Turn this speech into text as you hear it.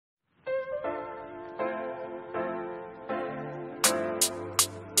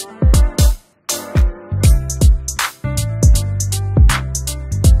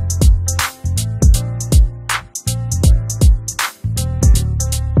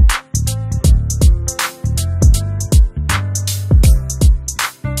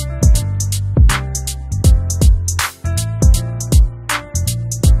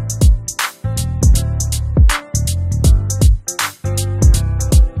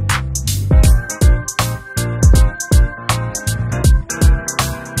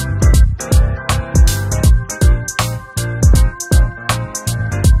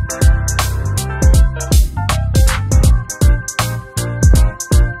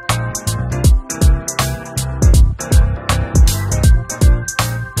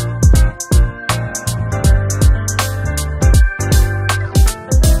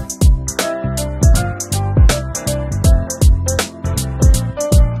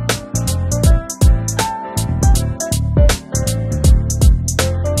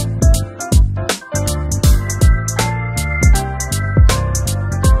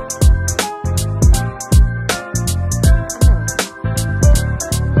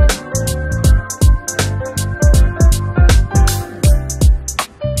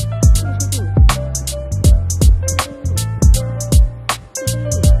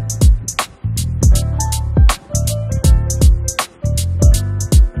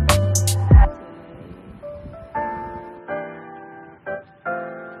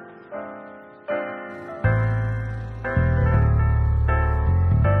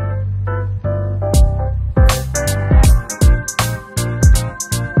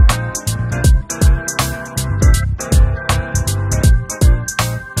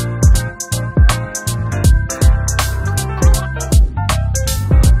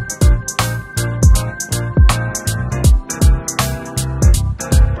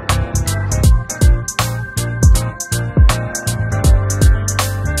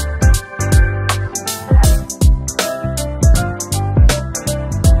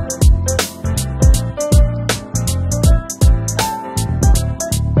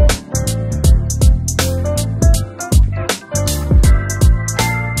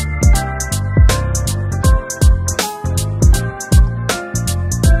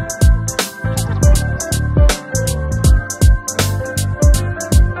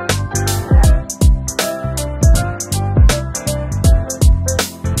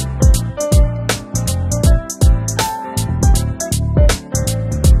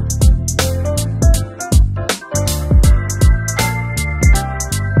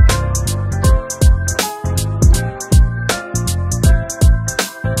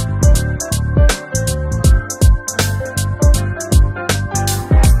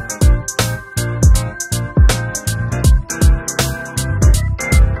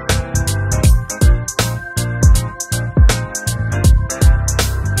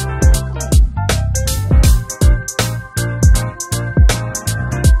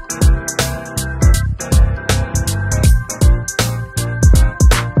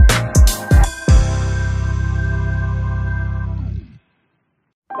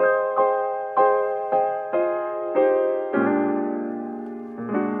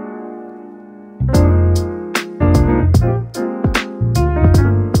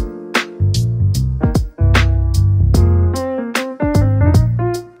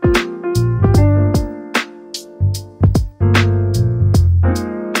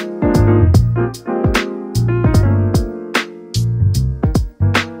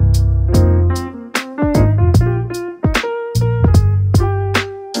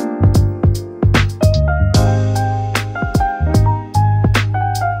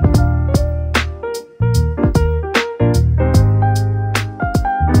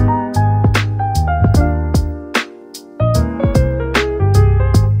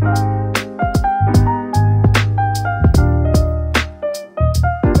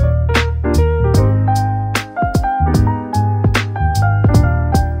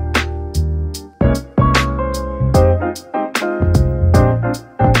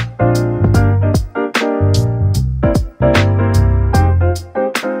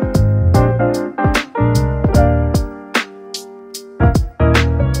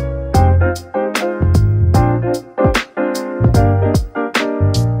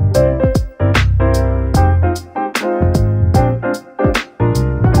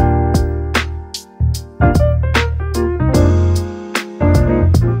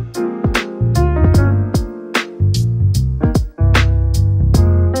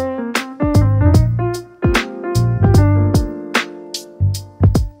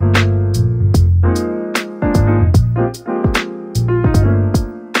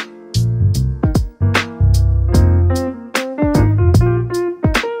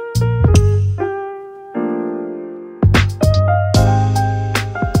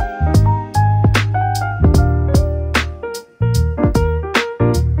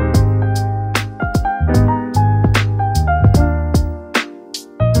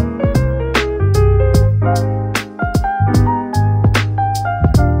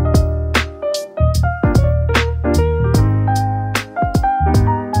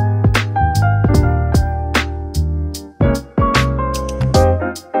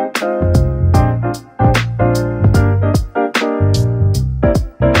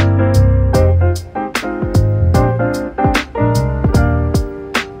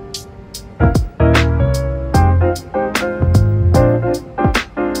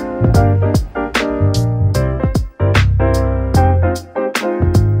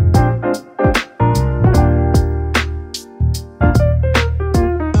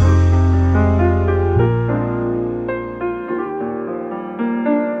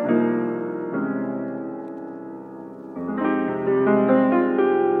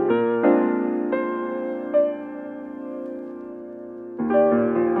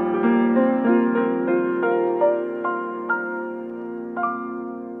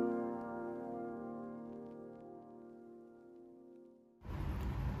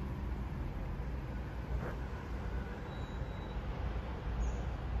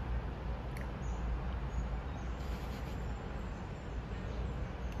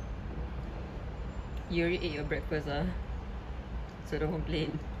You already ate your breakfast, so don't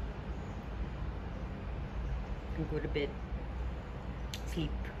complain. You go to bed.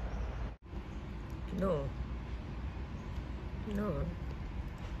 Sleep. No. No.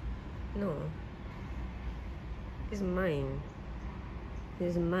 No. This is mine.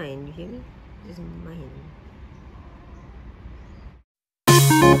 This is mine, you hear me? This is mine.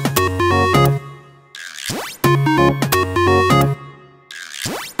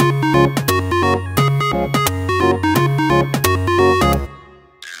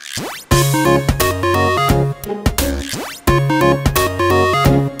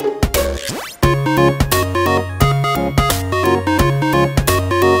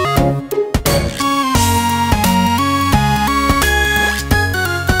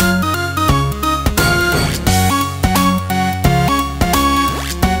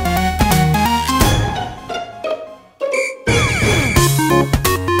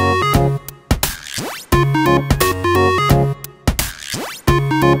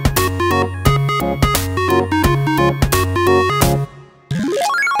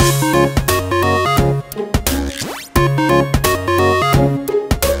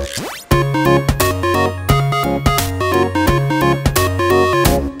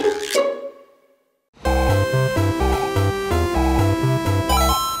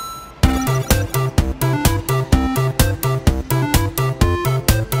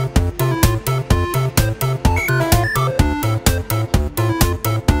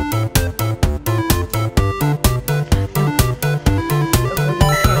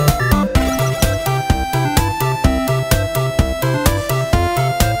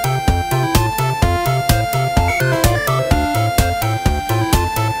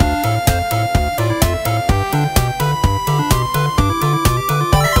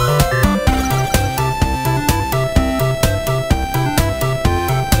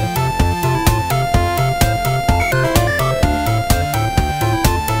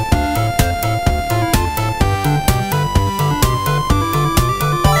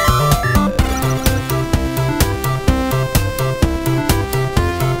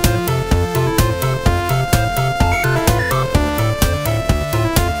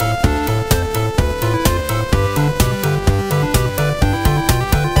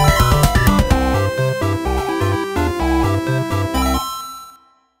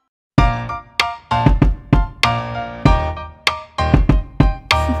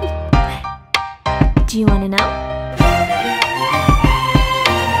 Do you want to know?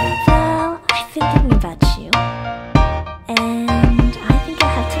 Well, I've been thinking about you, and I think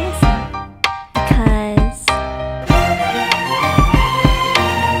I'll have to listen, because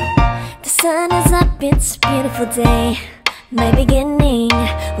the sun is up, it's a beautiful day. My beginning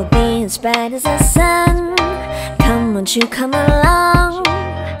will be as bright as the sun. Come, won't you come along?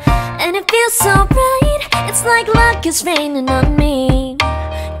 And it feels so bright, it's like luck is raining on me.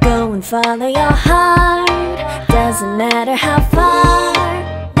 Go and follow your heart, doesn't matter how far.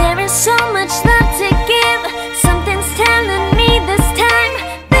 There is so much love to give, something's telling me this time.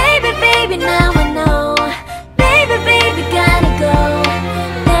 Baby, baby, now I know. Baby, baby, gotta go.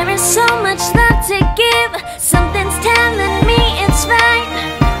 There is so much love to give, something's telling me it's right.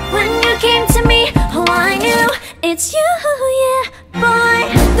 When you came to me, oh I knew it's you, yeah, boy.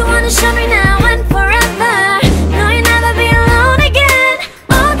 The one who showed me now and forever. No, you'll never be alone again.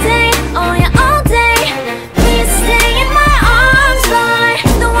 All day, oh yeah, all day. Please stay in my arms, boy.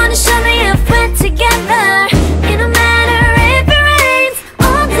 The one who showed me if we're together. It don't matter if it rains.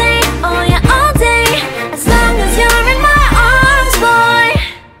 All day, oh yeah, all day. As long as you're in my arms, boy.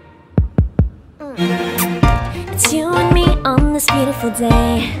 It's you and me on this beautiful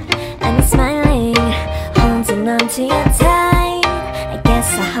day, and I'm smiling, holding on to you tight. I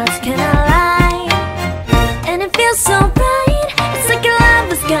guess our hearts can align, and it feels so bright. It's like your love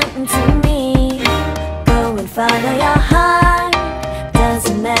has gotten to me. Go and follow your heart,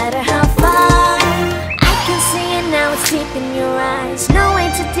 doesn't matter how far. I can see it now, it's deep in your eyes. No way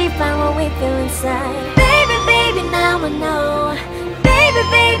to define what we feel inside. Baby, baby, now I know. Baby,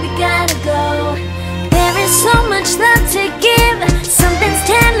 baby, gotta go. There is so much love to give, something's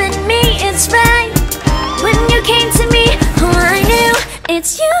telling me it's right. When you came to me, oh I knew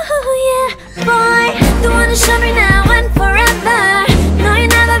it's you, yeah, boy. The one who showed me now and forever. No, you'll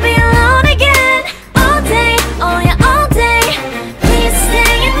never be alone again. All day, oh yeah, all day. Please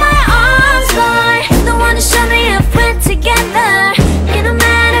stay in my arms, boy. The one who showed me if we're together. It don't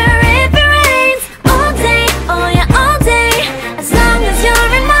matter if it rains. All day, oh yeah, all day. As long as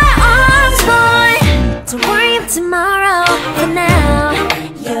you're in my arms, boy. Don't worry of tomorrow, for now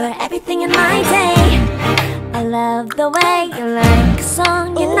you're everything in my day. I love the way you like a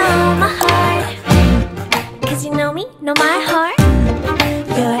song, you know my heart. know my heart.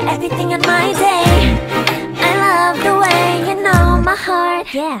 You're everything on my day. I love the way you know my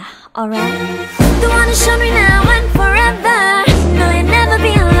heart. Yeah, alright. The one who showed me now and forever. No, you'll never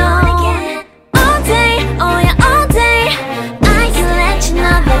be alone again. All day, oh yeah, all day. I can let you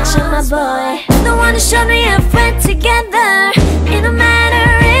know that you're my boy. The one who showed me if we're together.